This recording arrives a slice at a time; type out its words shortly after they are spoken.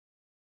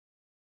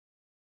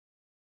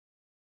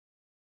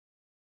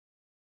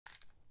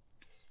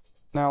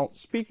Now,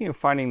 speaking of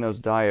finding those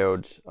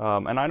diodes,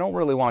 and I don't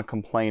really want to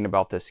complain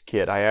about this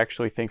kit. I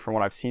actually think from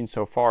what I've seen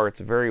so far, it's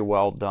very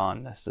well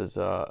done. This is,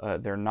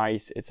 they're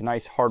nice. It's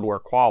nice hardware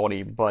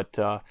quality, but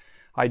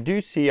I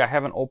do see, I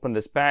haven't opened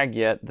this bag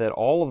yet, that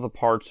all of the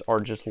parts are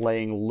just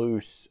laying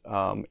loose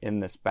in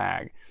this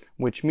bag,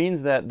 which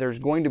means that there's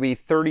going to be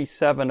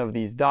 37 of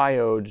these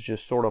diodes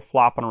just sort of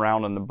flopping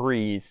around in the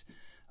breeze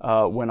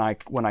when I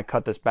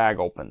cut this bag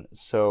open.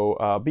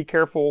 So be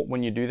careful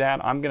when you do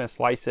that. I'm going to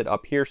slice it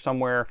up here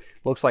somewhere.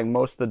 Looks like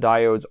most of the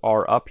diodes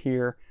are up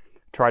here.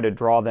 Try to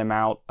draw them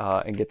out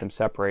and get them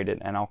separated,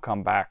 and I'll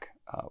come back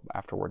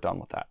after we're done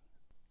with that.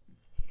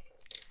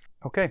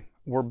 Okay,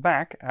 we're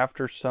back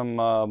after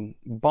some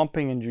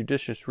bumping and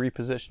judicious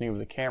repositioning of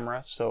the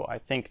camera, so I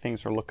think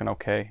things are looking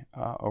okay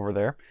over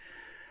there.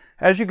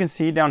 As you can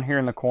see down here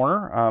in the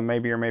corner,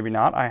 maybe or maybe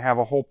not, I have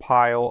a whole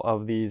pile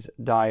of these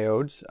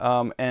diodes.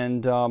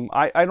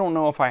 I don't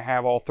know if I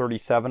have all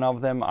 37 of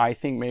them. I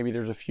think maybe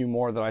there's a few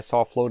more that I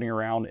saw floating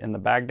around in the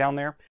bag down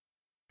there.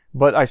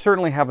 But I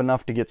certainly have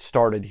enough to get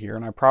started here,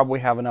 and I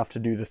probably have enough to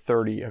do the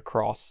 30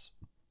 across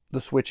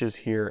the switches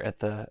here at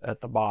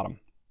the bottom.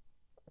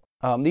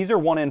 These are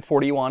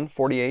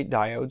 1N4148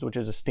 diodes, which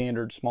is a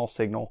standard small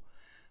signal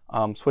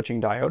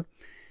switching diode.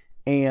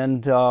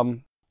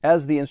 And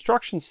as the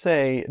instructions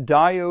say,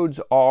 diodes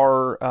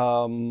are,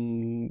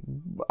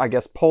 I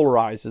guess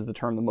polarized is the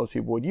term that most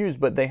people would use,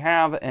 but they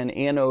have an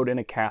anode and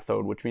a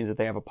cathode, which means that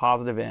they have a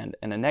positive end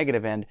and a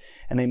negative end,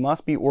 and they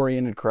must be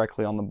oriented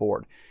correctly on the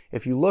board.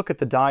 If you look at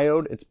the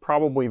diode, it's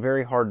probably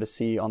very hard to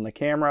see on the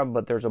camera,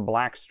 but there's a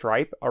black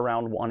stripe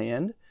around one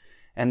end,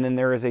 and then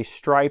there is a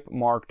stripe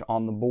marked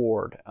on the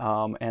board,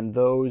 and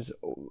those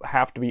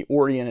have to be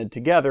oriented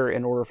together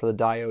in order for the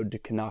diode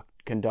to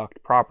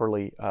conduct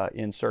properly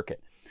in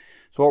circuit.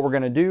 So what we're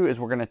going to do is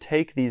we're going to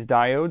take these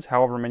diodes,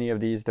 however many of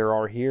these there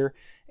are here,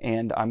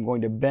 and I'm going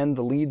to bend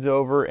the leads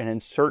over and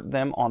insert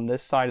them on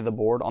this side of the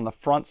board, on the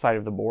front side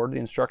of the board. The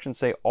instructions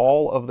say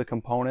all of the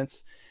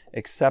components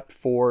except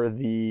for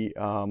the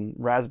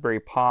Raspberry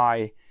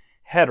Pi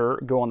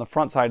header go on the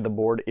front side of the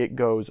board. It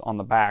goes on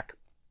the back.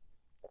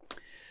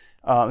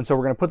 And so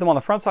we're going to put them on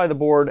the front side of the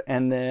board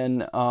and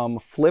then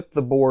flip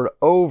the board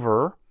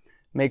over,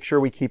 make sure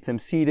we keep them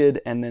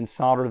seated, and then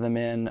solder them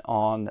in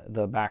on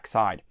the back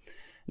side.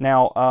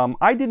 Now,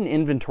 I didn't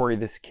inventory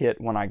this kit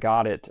when I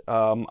got it.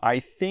 I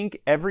think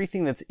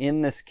everything that's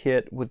in this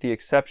kit, with the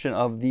exception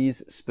of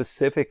these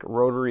specific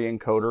rotary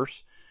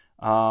encoders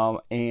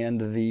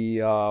and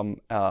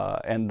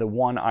the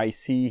one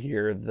IC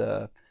here,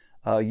 the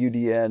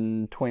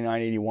UDN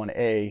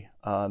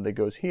 2981A that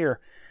goes here,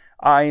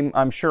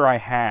 I'm sure I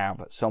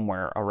have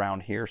somewhere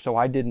around here, so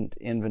I didn't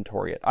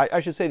inventory it. I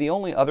should say the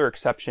only other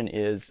exception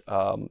is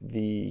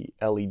the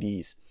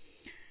LEDs.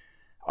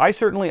 I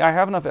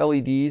have enough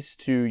LEDs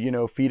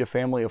to, feed a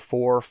family of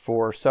 4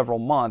 for several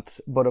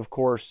months, but of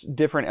course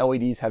different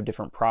LEDs have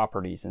different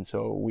properties, and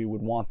so we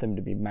would want them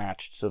to be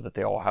matched so that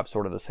they all have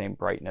sort of the same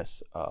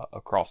brightness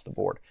across the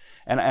board.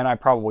 And I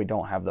probably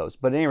don't have those.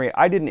 But anyway,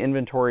 I didn't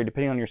inventory.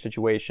 Depending on your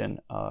situation,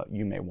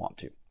 you may want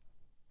to.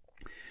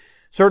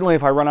 Certainly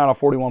if I run out of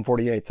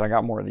 4148s, I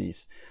got more of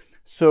these.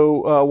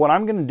 So what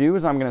I'm going to do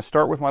is I'm going to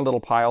start with my little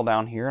pile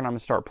down here, and I'm going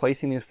to start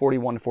placing these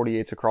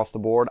 4148s across the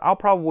board. I'll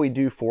probably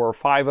do 4 or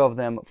 5 of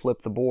them,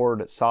 flip the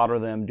board, solder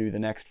them, do the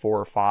next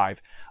 4 or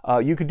 5.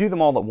 You could do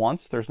them all at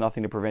once. There's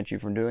nothing to prevent you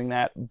from doing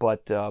that,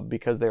 but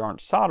because they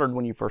aren't soldered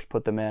when you first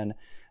put them in,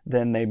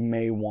 then they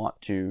may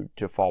want to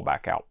fall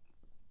back out.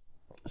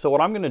 So what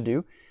I'm going to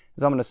do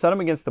is I'm going to set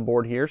them against the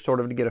board here, sort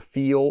of to get a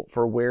feel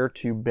for where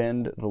to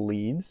bend the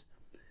leads.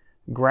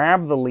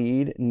 Grab the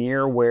lead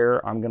near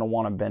where I'm going to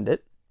want to bend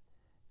it.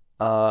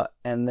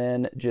 And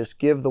then just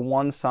give the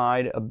one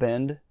side a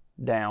bend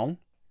down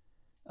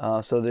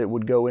so that it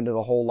would go into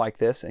the hole like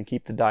this and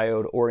keep the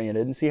diode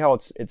oriented. And see how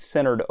it's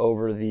centered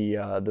over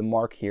the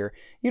mark here.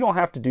 You don't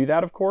have to do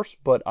that, of course,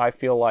 but I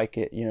feel like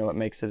it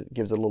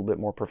gives it a little bit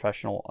more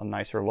professional, a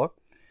nicer look.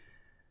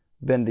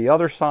 Bend the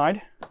other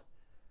side.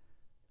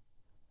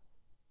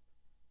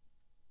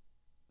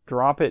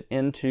 Drop it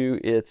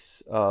into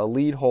its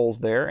lead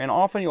holes there, and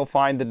often you'll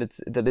find that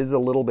it is a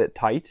little bit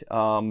tight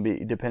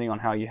depending on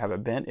how you have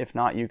it bent. If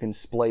not, you can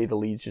splay the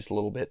leads just a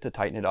little bit to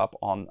tighten it up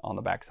on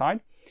the back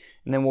side,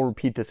 and then we'll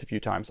repeat this a few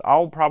times.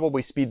 I'll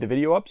probably speed the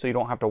video up so you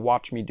don't have to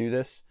watch me do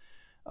this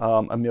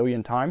a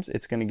million times.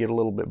 It's going to get a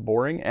little bit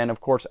boring, and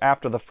of course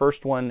after the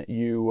first one,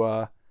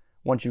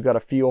 once you've got a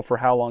feel for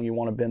how long you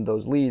want to bend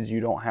those leads, you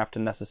don't have to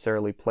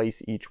necessarily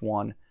place each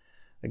one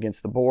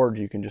against the board.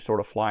 You can just sort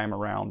of fly them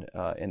around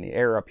in the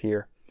air up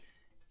here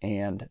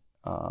and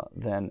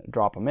then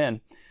drop them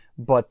in.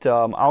 But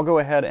I'll go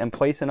ahead and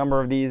place a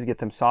number of these, get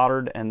them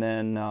soldered, and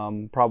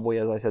then probably,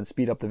 as I said,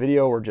 speed up the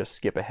video or just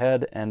skip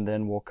ahead, and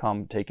then we'll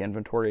come take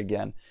inventory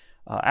again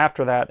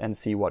after that and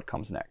see what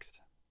comes next.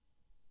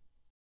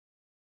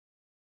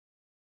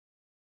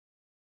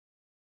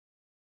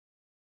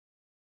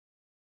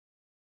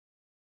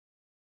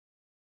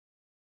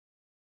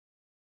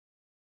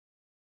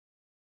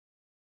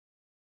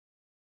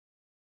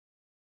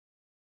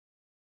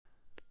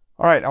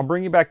 All right, I'll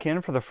bring you back in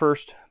for the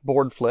first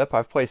board flip.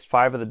 I've placed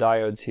 5 of the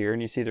diodes here,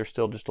 and you see they're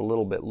still just a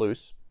little bit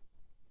loose.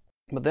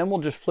 But then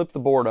we'll just flip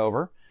the board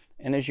over,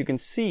 and as you can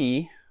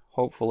see,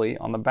 hopefully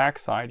on the back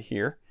side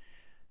here,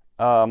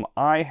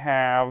 I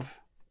have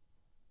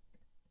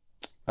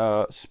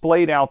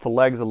splayed out the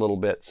legs a little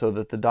bit so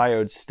that the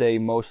diodes stay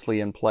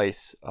mostly in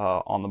place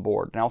on the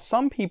board. Now,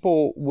 some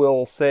people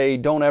will say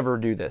don't ever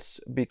do this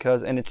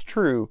because, and it's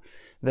true,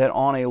 that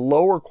on a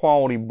lower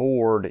quality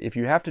board, if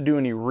you have to do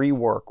any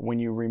rework, when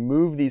you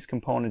remove these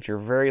components, you're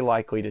very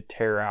likely to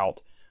tear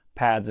out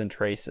pads and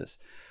traces.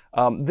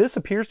 This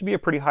appears to be a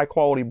pretty high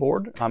quality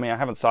board. I mean, I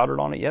haven't soldered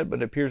on it yet,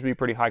 but it appears to be a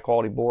pretty high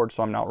quality board,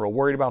 so I'm not real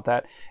worried about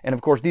that. And of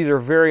course, these are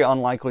very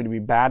unlikely to be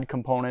bad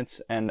components,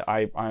 and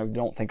I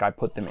don't think I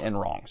put them in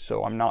wrong,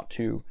 so I'm not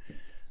too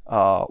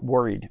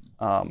worried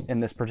in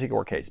this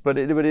particular case. But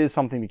it is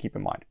something to keep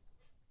in mind.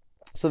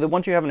 So that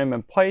once you have them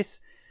in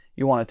place,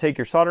 you want to take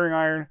your soldering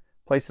iron,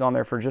 place it on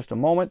there for just a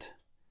moment,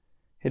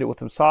 hit it with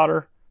some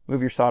solder,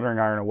 move your soldering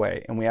iron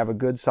away, and we have a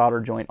good solder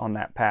joint on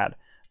that pad.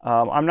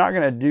 I'm not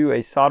going to do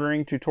a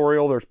soldering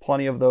tutorial. There's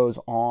plenty of those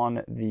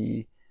on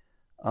the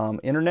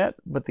internet,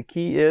 but the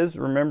key is,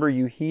 remember,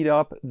 you heat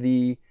up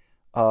the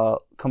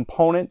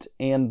component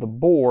and the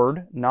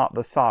board, not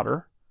the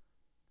solder,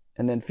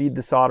 and then feed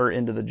the solder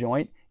into the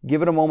joint.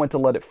 Give it a moment to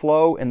let it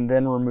flow, and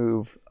then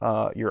remove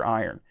your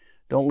iron.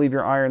 Don't leave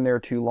your iron there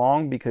too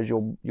long because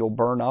you'll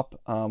burn up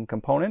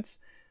components,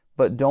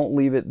 but don't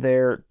leave it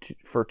there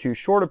for too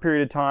short a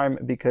period of time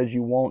because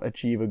you won't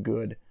achieve a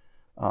good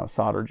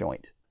solder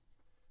joint.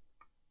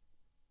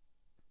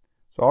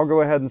 So I'll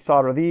go ahead and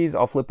solder these.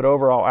 I'll flip it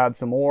over. I'll add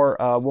some more.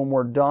 When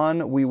we're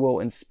done, we will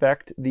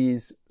inspect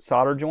these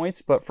solder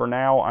joints, but for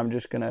now, I'm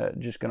just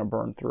gonna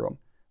burn through them.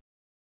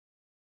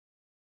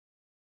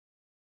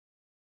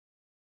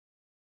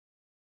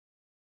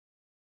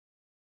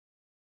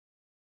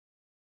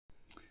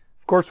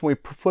 Of course, when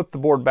we flip the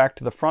board back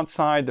to the front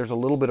side, there's a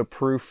little bit of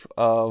proof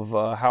of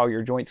how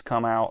your joints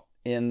come out,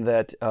 in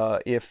that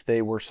if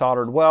they were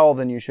soldered well,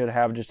 then you should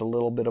have just a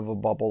little bit of a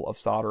bubble of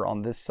solder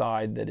on this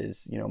side that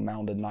is, you know,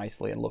 mounted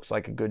nicely and looks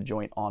like a good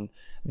joint on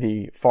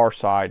the far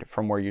side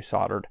from where you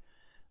soldered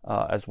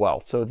as well.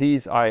 So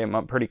these,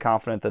 I'm pretty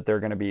confident that they're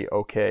going to be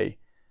okay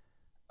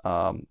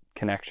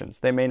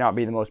connections. They may not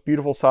be the most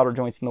beautiful solder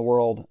joints in the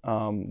world.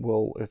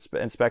 We'll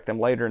inspect them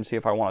later and see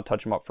if I want to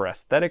touch them up for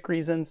aesthetic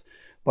reasons,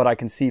 but I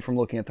can see from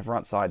looking at the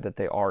front side that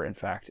they are, in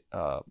fact,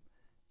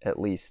 at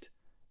least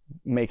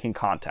making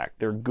contact.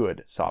 They're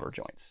good solder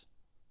joints,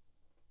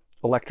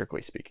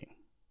 electrically speaking.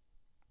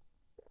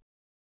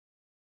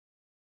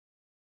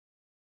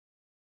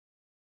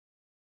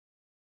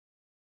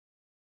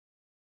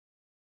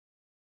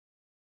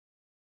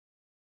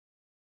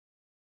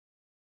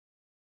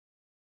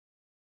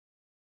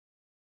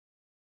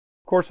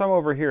 Of course, I'm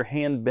over here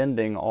hand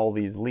bending all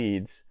these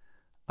leads.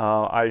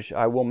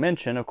 I will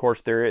mention, of course,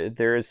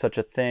 there is such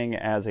a thing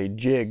as a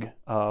jig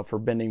for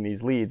bending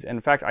these leads. And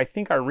in fact, I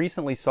think I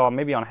recently saw,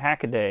 maybe on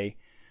Hackaday,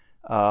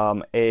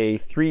 a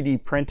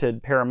 3D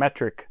printed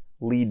parametric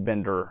lead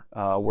bender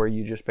where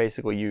you just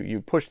basically, you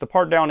push the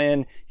part down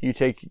in, you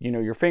take, you know,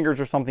 your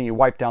fingers or something, you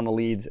wipe down the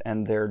leads,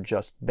 and they're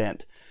just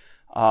bent.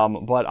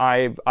 But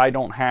I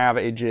don't have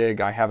a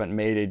jig. I haven't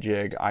made a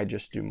jig. I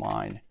just do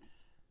mine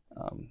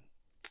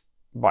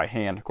by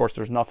hand. Of course,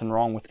 there's nothing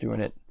wrong with doing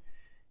it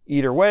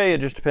either way.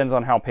 It just depends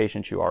on how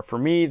patient you are. For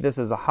me, this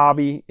is a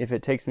hobby. If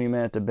it takes me a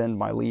minute to bend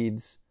my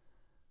leads,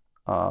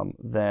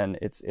 then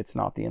it's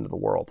not the end of the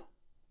world.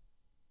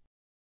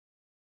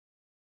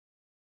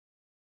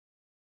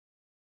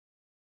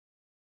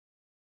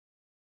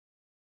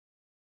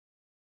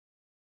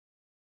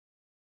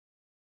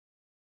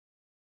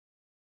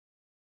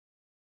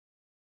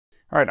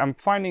 All right, I'm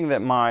finding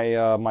that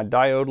my my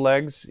diode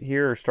legs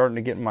here are starting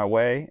to get in my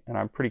way, and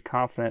I'm pretty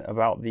confident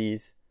about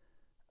these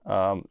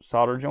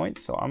solder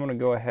joints. So I'm going to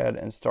go ahead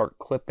and start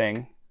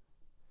clipping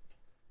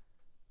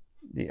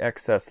the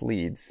excess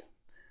leads.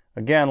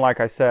 Again, like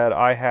I said,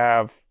 I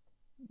have,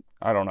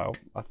 I don't know,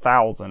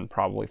 1,000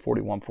 probably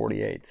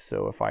 41/48.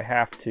 So if I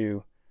have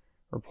to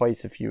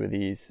replace a few of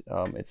these,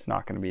 it's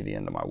not going to be the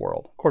end of my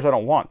world. Of course, I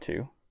don't want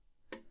to,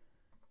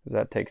 because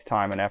that takes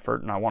time and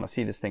effort, and I want to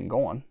see this thing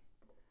going.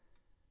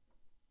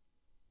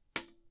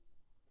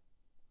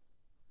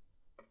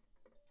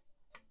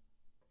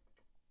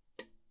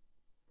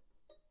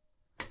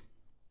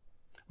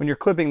 When you're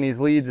clipping these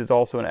leads, it's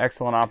also an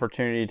excellent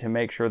opportunity to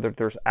make sure that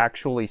there's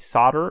actually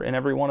solder in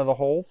every one of the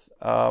holes.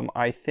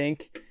 I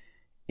think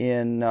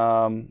in,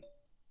 I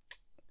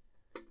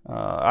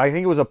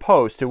think it was a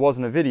post, it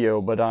wasn't a video,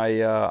 but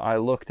I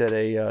looked at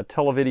a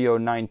Televideo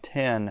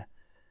 910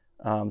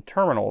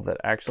 terminal that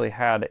actually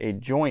had a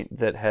joint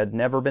that had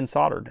never been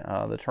soldered.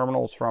 The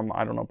terminal's from,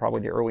 I don't know, probably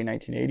the early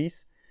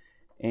 1980s.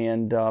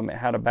 And it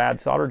had a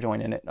bad solder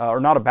joint in it, or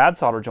not a bad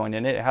solder joint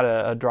in it, it had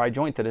a dry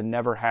joint that had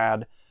never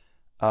had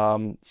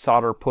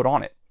solder put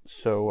on it.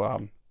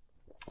 So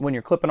when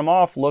you're clipping them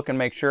off, look and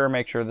make sure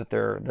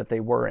that they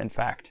were in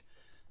fact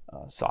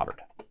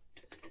soldered.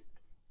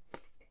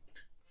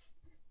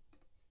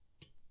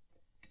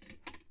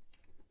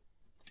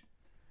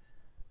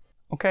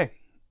 Okay,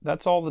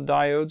 that's all the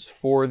diodes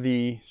for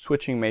the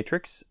switching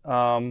matrix.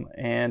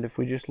 And if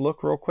we just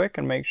look real quick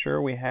and make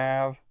sure we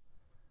have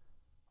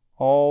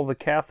all the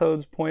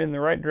cathodes pointed in the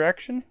right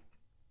direction,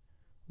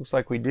 looks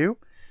like we do.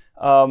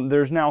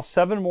 There's now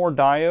 7 more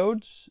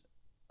diodes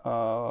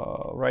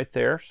right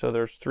there. So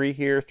there's 3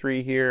 here,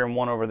 and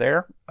 1 over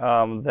there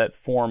that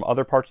form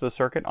other parts of the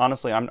circuit.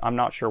 Honestly, I'm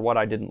not sure what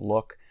I didn't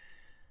look.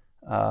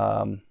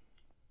 I'm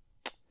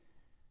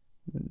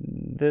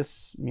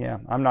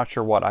not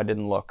sure what I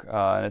didn't look,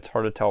 and it's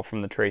hard to tell from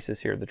the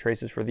traces here. The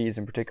traces for these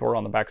in particular are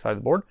on the back side of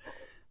the board.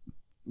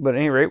 But at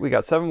any rate, we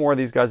got 7 more of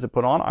these guys to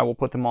put on. I will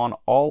put them on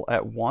all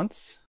at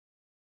once.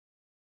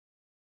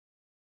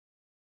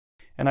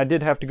 And I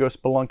did have to go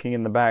spelunking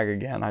in the bag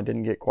again. I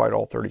didn't get quite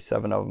all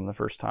 37 of them the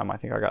first time. I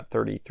think I got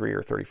 33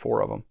 or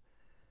 34 of them.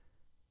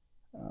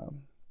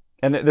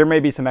 And there may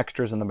be some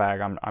extras in the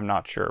bag, I'm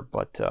not sure,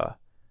 but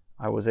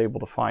I was able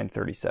to find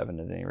 37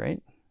 at any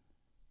rate.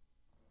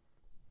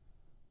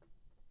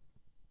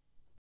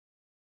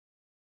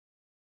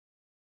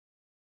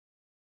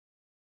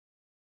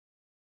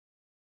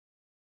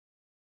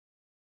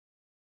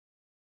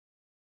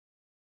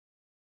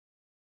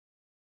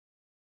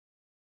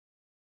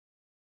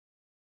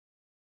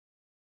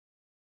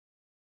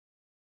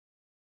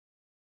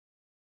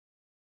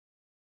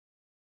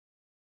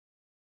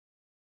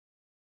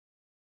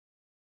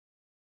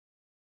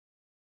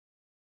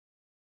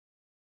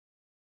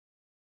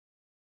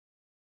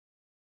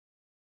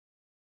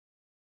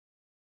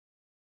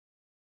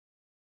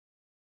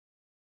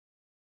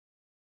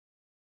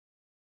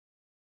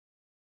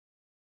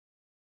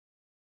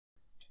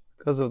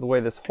 Because of the way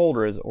this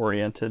holder is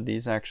oriented,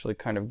 these actually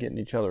kind of get in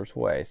each other's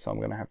way, so I'm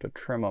going to have to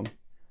trim them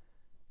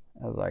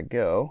as I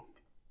go.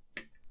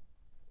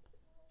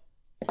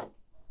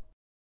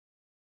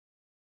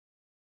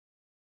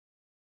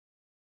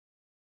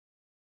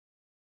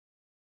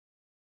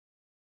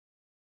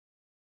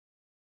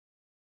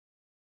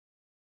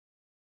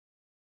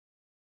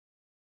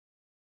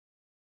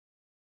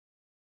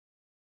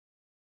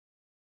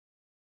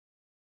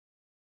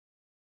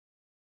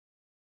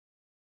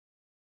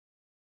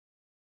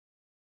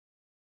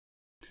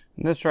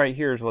 And this right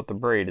here is what the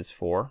braid is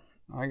for.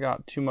 I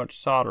got too much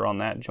solder on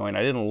that joint.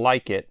 I didn't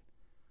like it,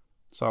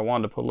 so I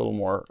wanted to put a little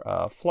more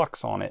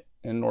flux on it.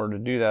 In order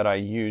to do that, I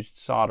used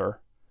solder,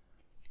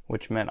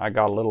 which meant I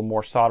got a little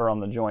more solder on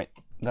the joint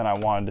than I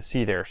wanted to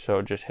see there.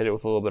 So just hit it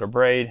with a little bit of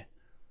braid,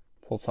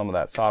 pull some of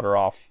that solder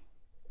off,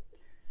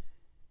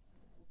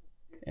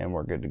 and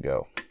we're good to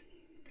go.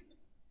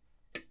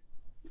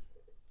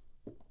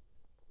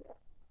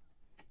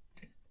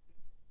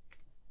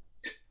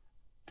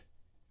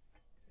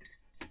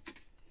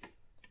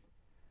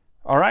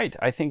 All right,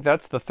 I think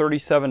that's the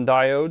 37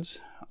 diodes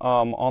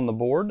on the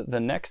board. The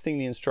next thing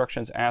the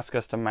instructions ask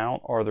us to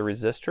mount are the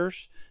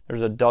resistors.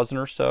 There's a dozen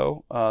or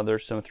so.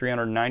 There's some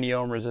 390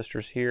 ohm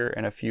resistors here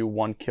and a few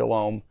 1 kilo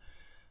ohm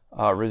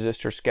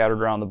resistors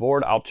scattered around the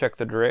board. I'll check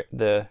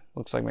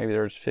looks like maybe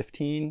there's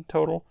 15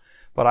 total,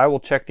 but I will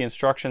check the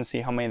instructions,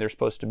 see how many there's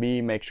supposed to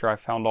be, make sure I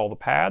found all the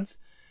pads.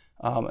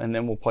 And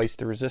then we'll place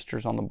the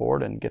resistors on the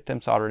board and get them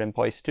soldered in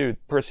place too.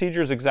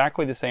 Procedure is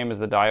exactly the same as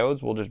the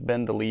diodes. We'll just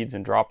bend the leads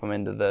and drop them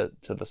into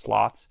the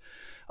slots,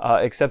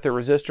 except that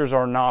resistors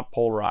are not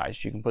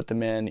polarized. You can put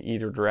them in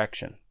either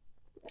direction.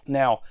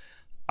 Now,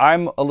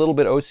 I'm a little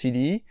bit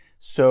OCD,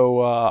 so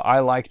I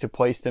like to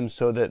place them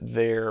so that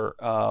their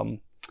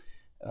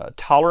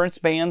tolerance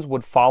bands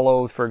would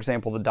follow, for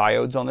example, the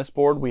diodes on this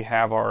board. We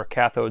have our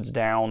cathodes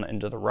down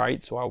and to the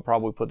right, so I'll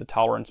probably put the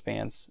tolerance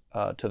bands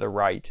to the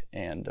right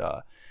and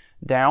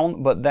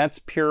down, but that's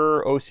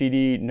pure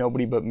OCD.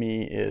 Nobody but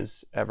me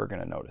is ever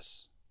going to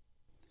notice.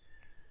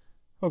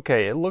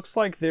 Okay, it looks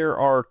like there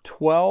are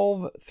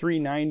 12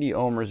 390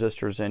 ohm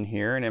resistors in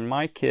here, and in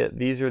my kit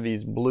these are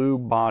these blue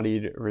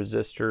bodied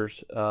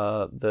resistors.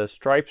 The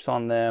stripes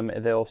on them,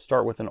 they'll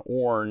start with an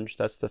orange,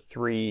 that's the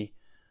 3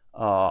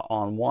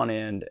 on one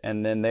end,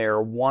 and then they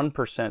are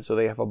 1%, so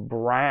they have a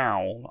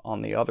brown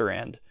on the other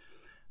end.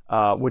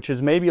 Which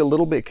is maybe a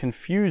little bit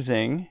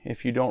confusing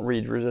if you don't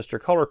read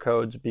resistor color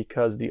codes,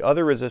 because the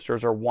other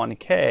resistors are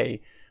 1K,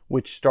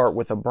 which start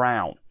with a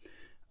brown.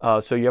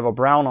 So you have a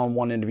brown on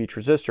one end of each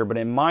resistor, but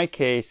in my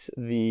case,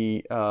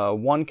 the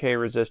 1K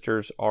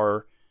resistors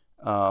are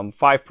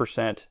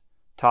 5%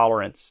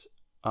 tolerance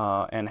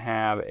and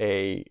have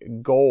a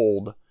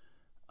gold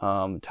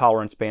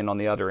tolerance band on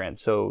the other end.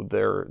 So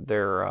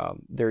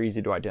they're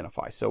easy to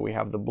identify. So we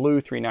have the blue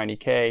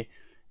 390K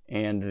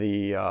and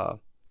the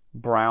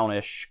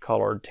brownish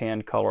colored,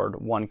 tan colored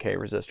 1K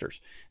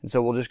resistors. And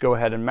so we'll just go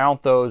ahead and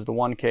mount those. The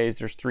 1Ks,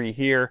 there's 3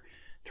 here,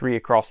 3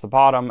 across the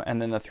bottom,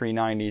 and then the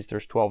 390s,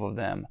 there's 12 of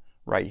them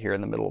right here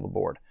in the middle of the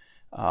board.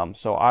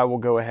 So I will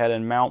go ahead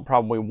and mount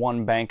probably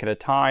one bank at a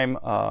time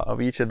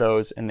of each of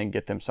those and then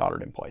get them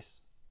soldered in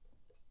place.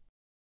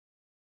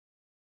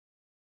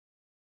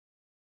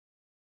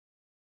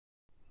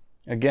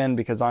 Again,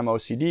 because I'm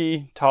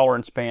OCD,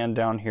 tolerance band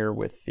down here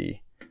with the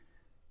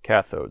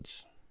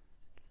cathodes.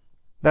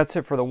 That's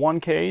it for the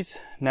 1Ks.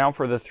 Now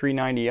for the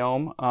 390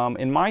 ohm.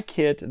 In my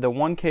kit, the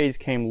 1Ks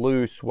came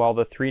loose while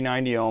the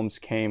 390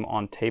 ohms came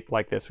on tape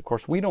like this. Of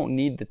course, we don't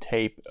need the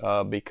tape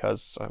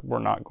because we're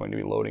not going to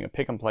be loading a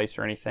pick and place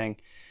or anything.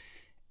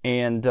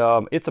 And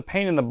it's a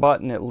pain in the butt,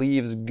 and it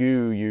leaves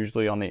goo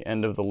usually on the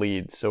end of the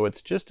leads. So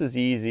it's just as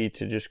easy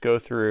to just go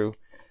through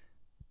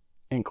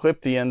and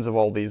clip the ends of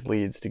all these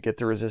leads to get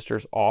the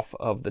resistors off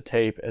of the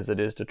tape as it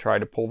is to try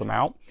to pull them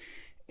out.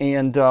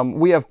 And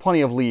we have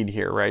plenty of lead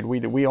here, right?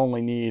 We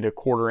only need a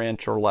 1/4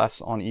 inch or less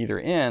on either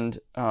end,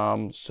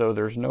 so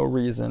there's no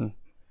reason,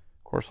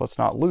 of course, let's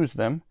not lose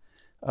them.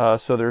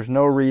 So there's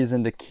no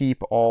reason to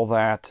keep all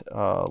that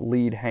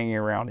lead hanging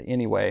around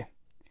anyway.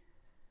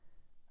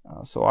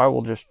 So I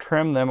will just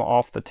trim them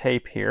off the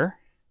tape here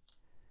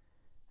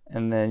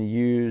and then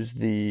use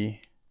the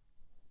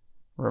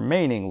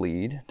remaining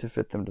lead to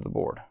fit them to the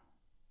board.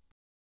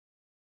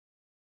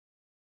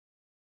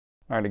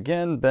 All right,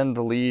 again, bend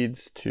the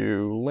leads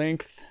to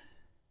length.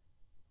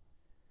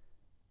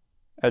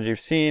 As you've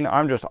seen,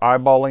 I'm just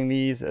eyeballing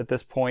these at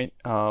this point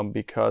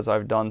because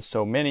I've done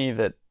so many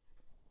that,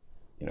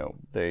 you know,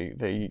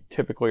 they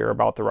typically are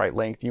about the right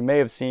length. You may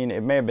have seen,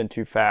 it may have been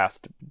too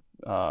fast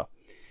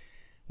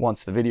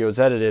once the video is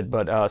edited,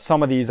 but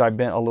some of these I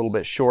bent a little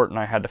bit short and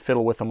I had to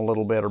fiddle with them a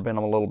little bit or bend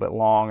them a little bit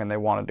long, and they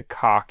wanted to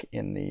cock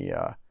in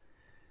the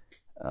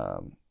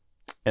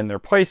in their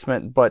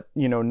placement, but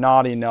you know,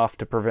 not enough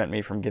to prevent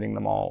me from getting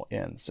them all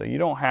in. So you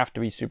don't have to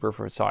be super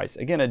precise.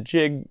 Again, a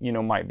jig, you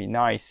know, might be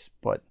nice,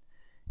 but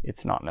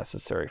it's not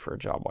necessary for a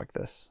job like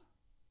this.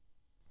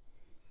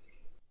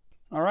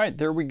 All right,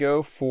 there we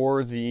go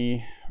for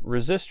the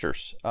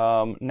resistors.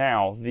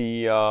 Now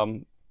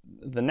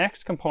the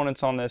next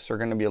components on this are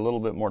going to be a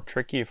little bit more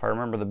tricky. If I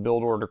remember the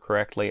build order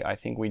correctly, I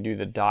think we do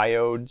the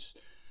diodes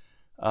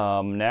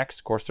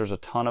next. Of course, there's a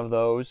ton of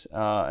those,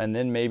 and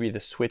then maybe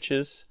the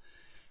switches.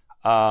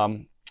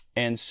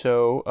 And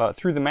so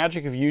through the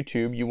magic of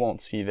YouTube, you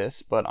won't see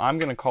this, but I'm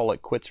going to call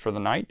it quits for the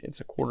night.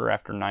 It's a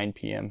 9:15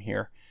 p.m.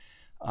 here,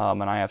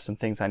 and I have some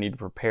things I need to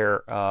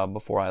prepare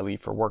before I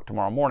leave for work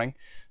tomorrow morning.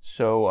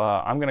 So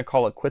I'm going to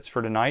call it quits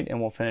for tonight, and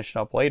we'll finish it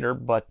up later.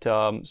 But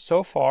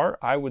so far,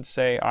 I would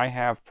say I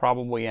have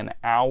probably an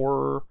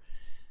hour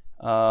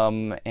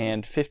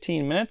and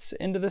 15 minutes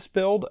into this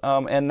build,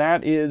 and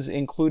that is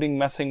including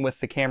messing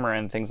with the camera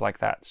and things like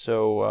that.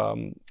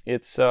 So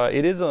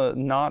it is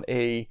not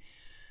a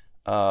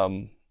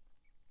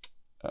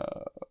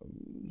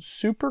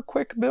super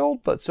quick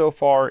build, but so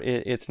far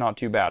it's not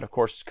too bad. Of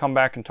course, come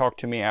back and talk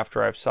to me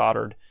after I've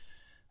soldered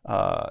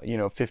you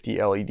know,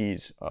 50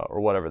 LEDs or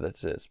whatever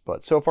this is.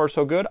 But so far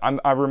so good.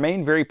 I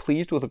remain very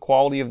pleased with the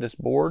quality of this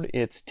board.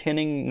 It's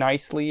tinning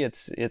nicely.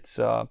 It's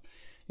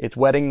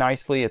wetting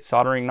nicely. It's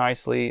soldering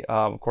nicely.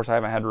 Of course, I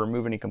haven't had to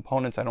remove any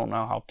components. I don't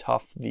know how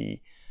tough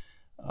the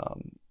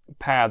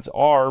pads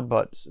are,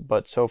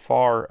 but so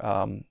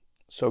far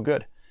so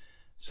good.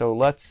 So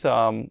let's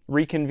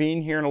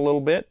reconvene here in a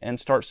little bit and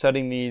start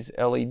setting these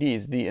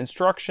LEDs. The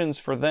instructions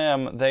for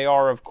them, they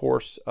are of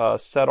course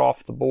set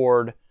off the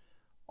board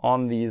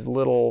on these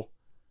little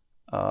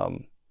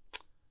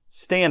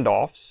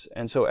standoffs,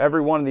 and so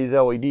every one of these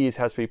LEDs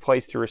has to be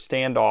placed through a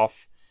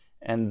standoff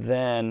and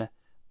then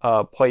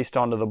placed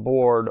onto the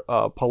board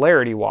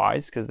polarity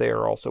wise, because they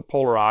are also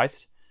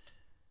polarized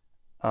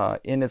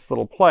in its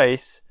little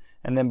place.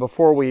 And then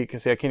before we,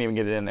 because I can't even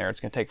get it in there, it's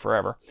going to take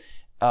forever.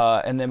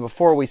 And then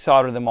before we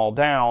solder them all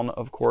down,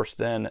 of course,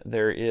 then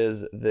there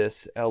is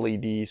this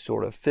LED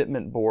sort of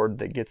fitment board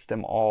that gets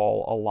them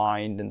all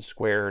aligned and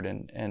squared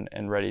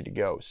and ready to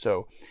go.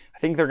 So I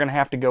think they're going to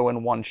have to go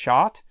in one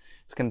shot.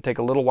 It's going to take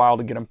a little while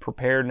to get them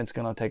prepared, and it's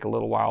going to take a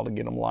little while to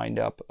get them lined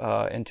up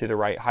into the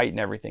right height and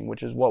everything,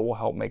 which is what will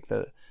help make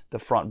the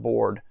front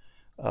board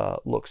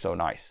look so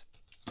nice.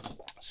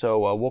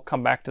 So we'll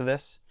come back to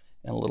this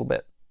in a little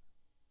bit.